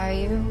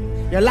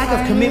Your lack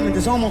of commitment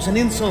is almost an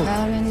insult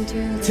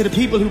to the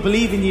people who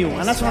believe in you.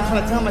 And that's what I'm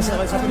trying to tell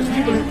myself.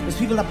 There's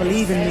people that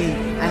believe in me,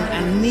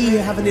 and me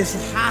having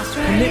this half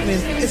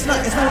commitment. It's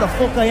not what the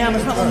fuck I am.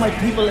 It's not what my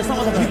people. It's not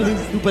what the people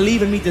who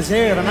believe in me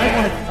deserve. And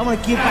I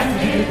want to give back to the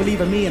people who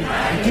believe in me and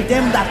give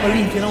them that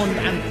belief, you know,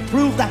 and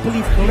prove that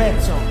belief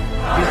correct. So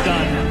you're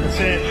done. That's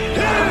it.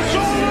 It's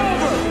all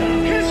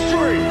over.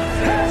 History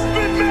has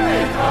been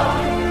made.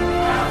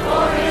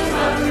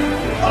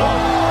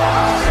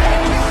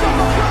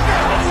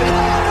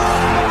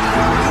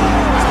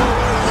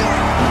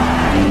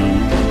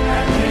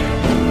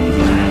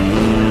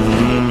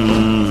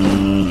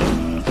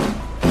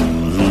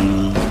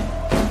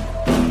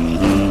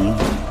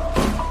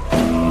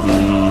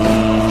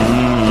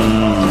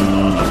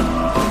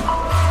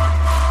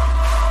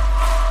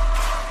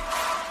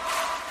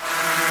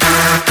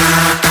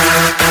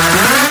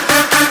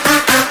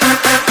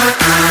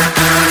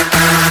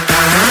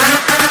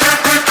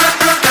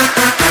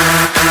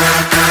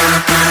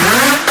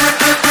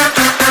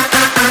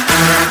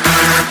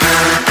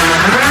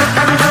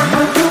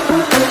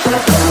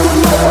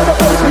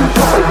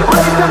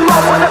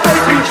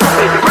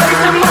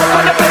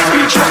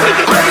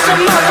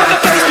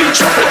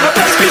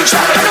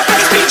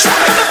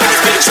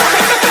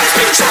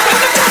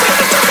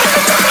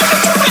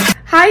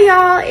 Hi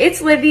y'all,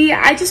 it's Livvy.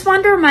 I just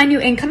wanted to remind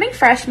you incoming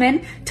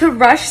freshmen to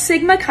rush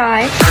Sigma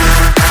Chi.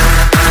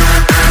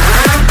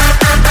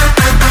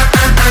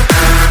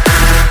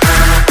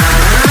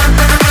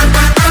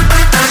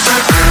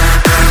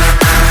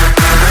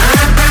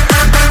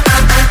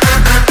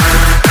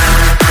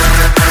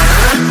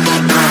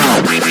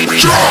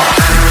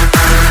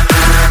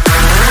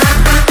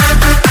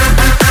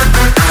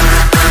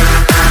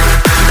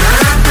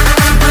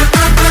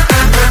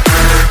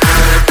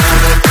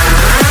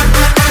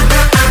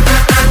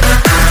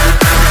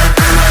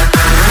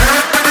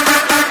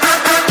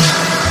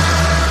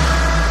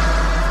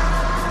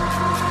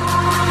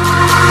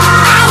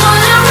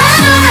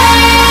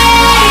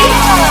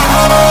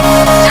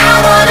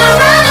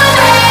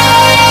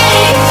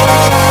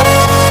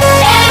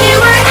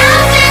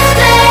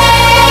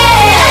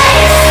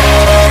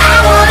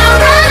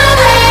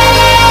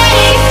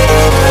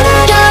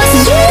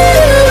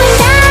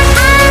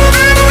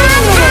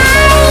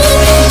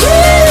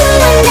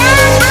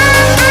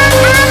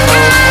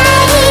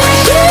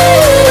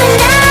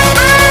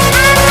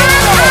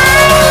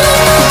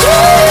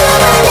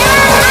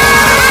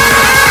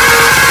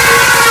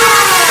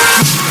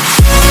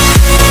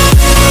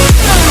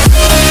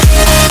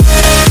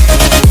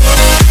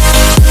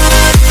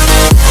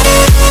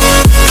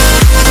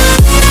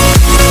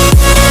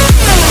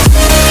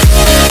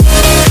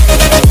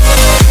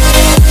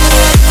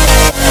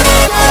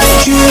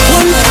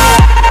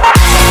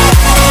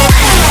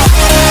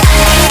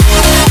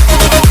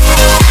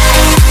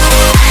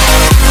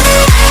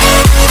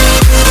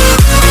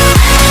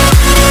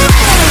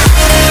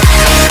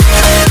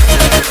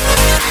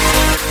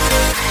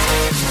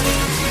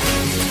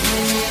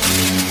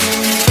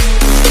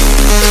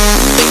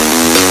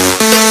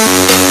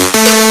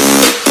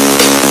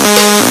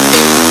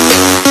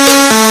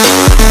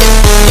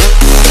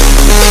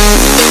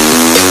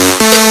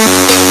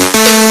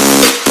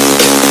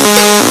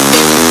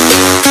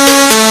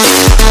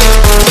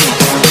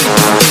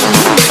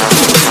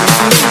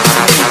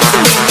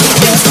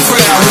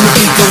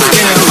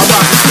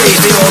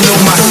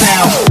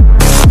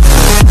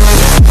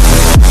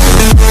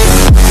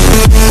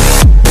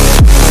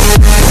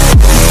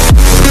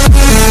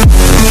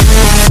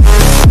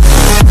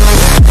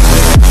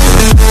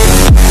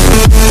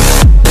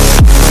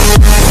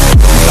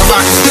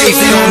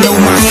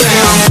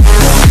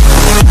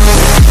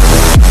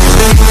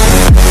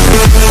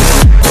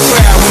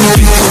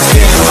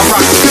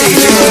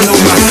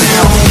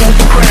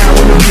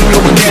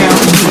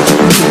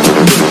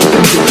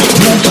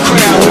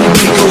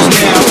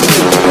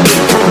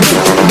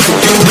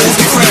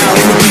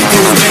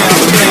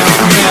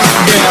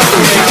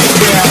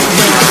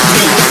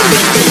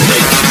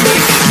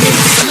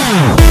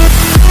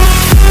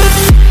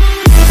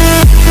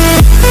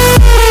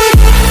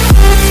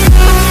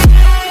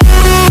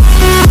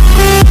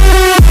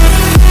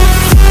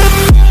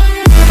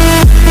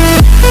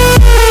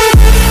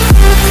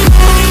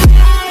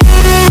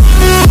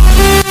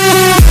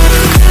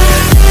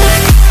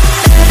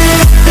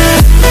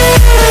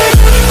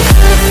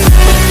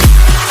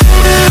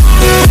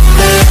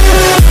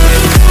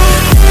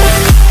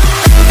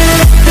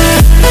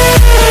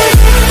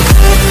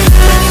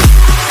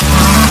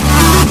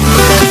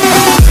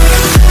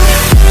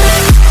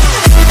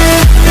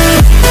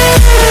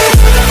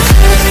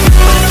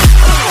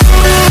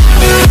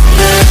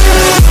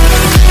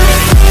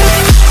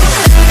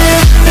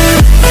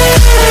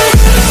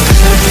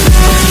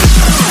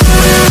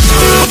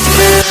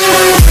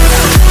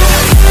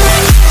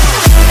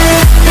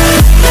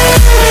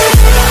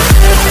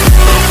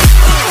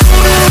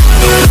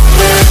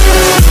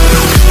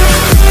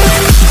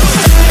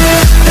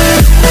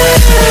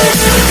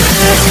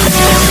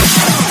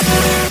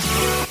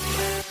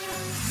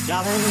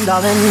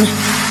 Darling,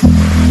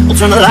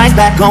 turn the lights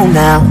back on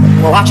now.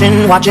 We're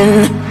watching,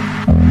 watching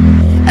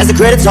as the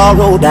credits all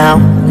roll down.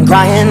 And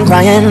crying,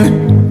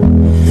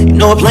 crying. You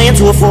know we're playing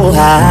to a full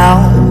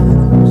house.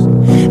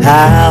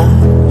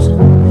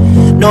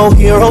 No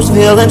heroes,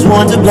 villains,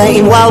 one to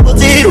blame. While the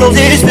zeros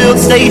fill the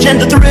stage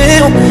and the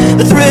thrill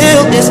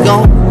is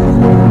gone.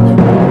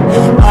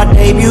 Our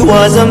debut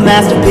was a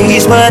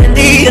masterpiece, but in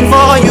the end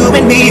for you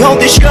and me on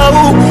this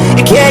show,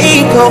 it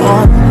can't go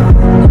on.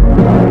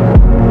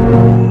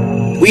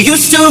 We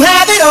used to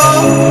have it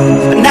all,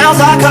 but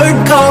now's our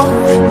curtain call.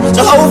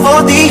 So hold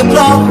for the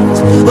applause,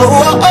 oh,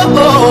 oh, oh,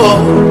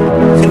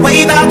 oh. And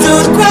wave out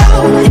to the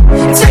crowd,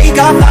 and take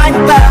our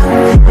final bow.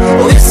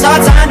 Oh, it's our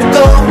time to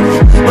go,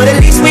 but at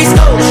least we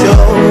stole the show.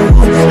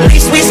 At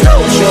least we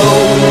stole the show.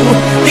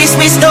 At least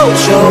we stole the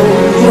show.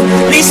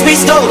 At least we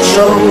stole the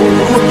show.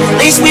 At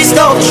least we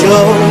stole the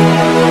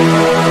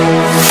show.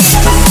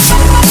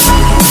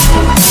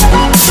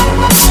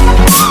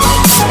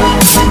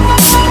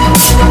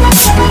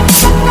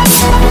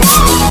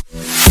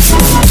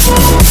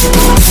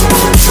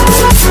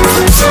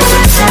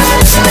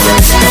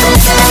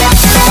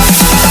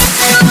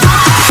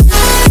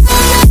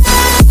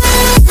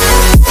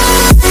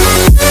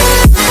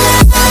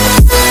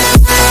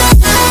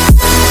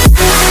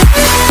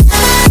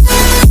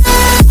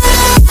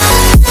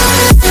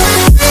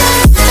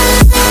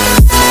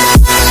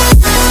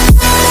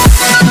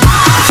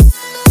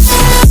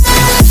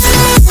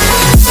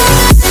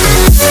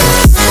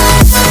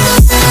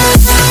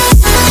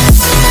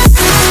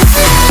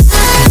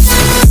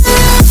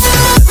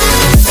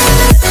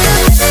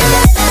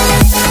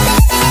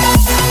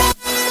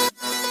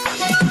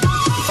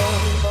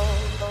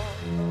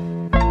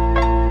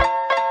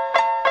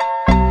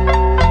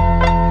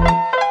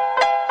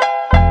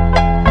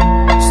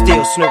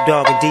 Snoop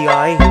Dogg and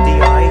D.I.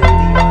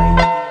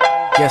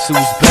 Guess who's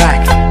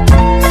back?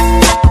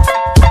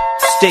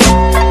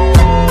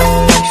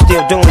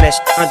 Still doing that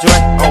shit, Andre?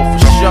 Oh,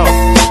 for sure.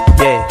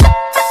 Yeah.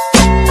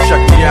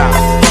 Check me out.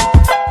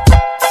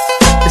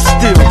 It's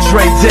still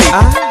Dre Day,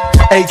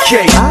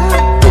 A.K.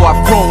 Though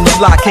I've grown a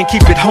lot, can't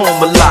keep it home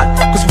a lot.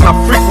 Cause when I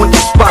frequent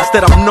the spots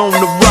that I'm known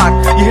to rock,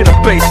 you hear the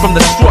bass from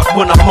the truck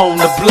when I'm on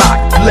the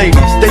block.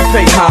 Ladies, they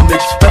pay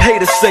homage, but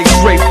haters say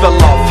Dre fell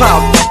off.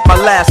 How? My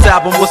last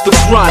album was The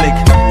Chronic.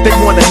 They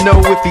wanna know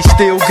if he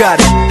still got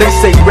it. They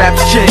say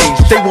raps change.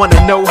 They wanna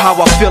know how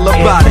I feel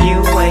about it.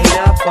 You ain't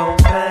up on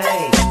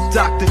pain.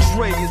 Dr.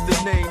 Dre is the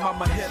name.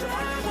 I'm ahead of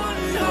my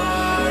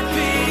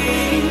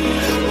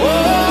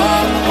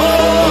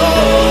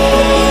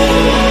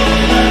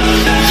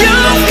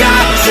You've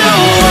got to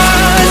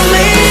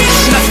unleash.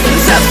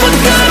 Nothing's ever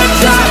gonna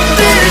stop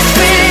this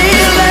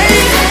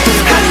feeling.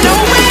 I know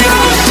we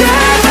all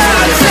share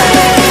that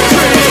same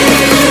dream.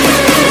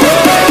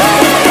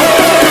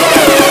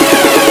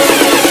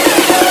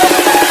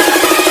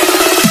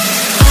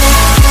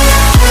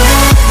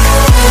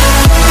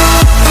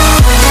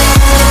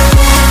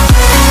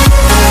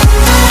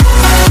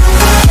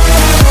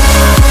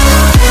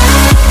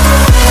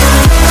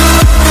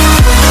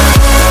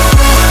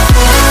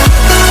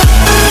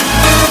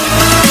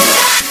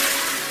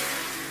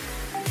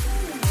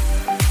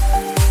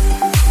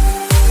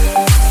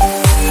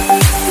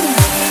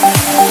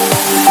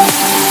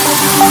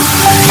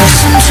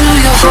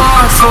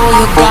 For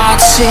your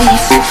God's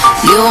sake,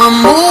 you're a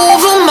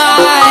move of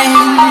mine.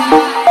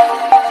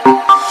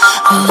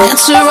 I'll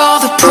answer all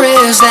the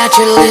prayers that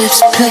your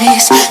lips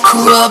place,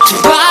 corrupt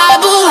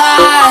Bible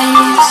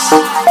lies.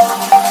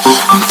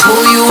 I'll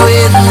pull you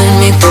in, let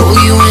me pull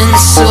you in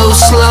so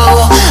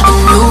slow. A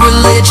new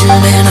religion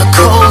and a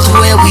cult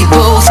where we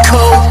both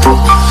cope.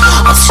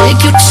 I'll take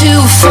you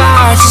too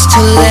far just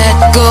to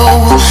let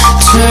go.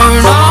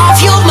 Turn off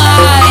your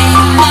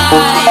mind,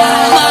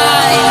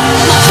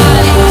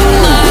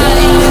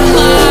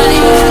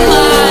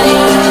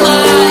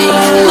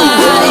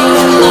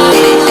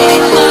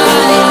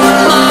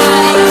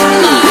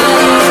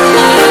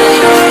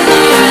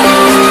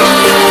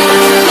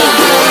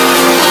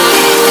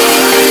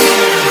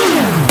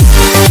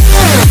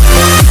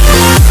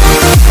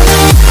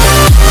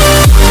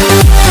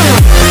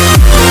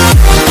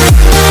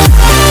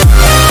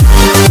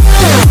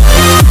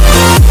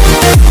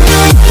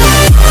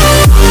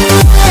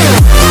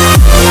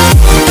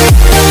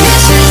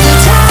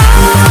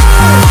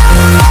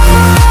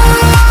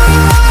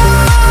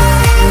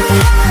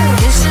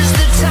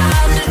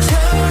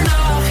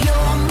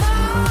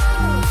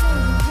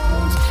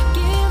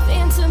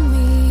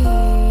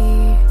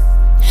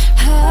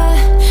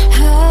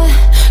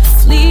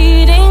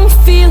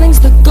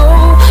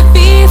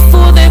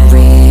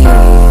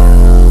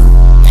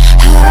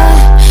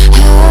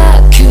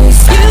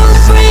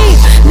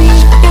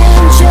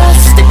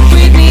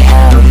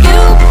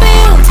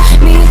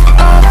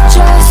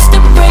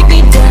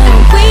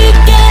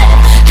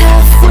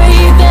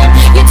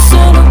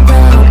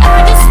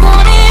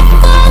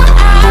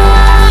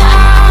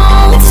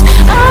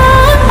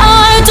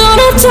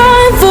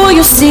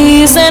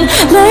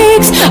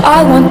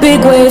 I want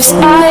big waves,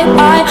 I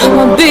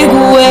want big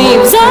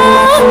waves.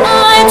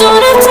 I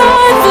don't have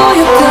time for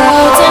your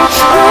clouds and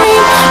rain.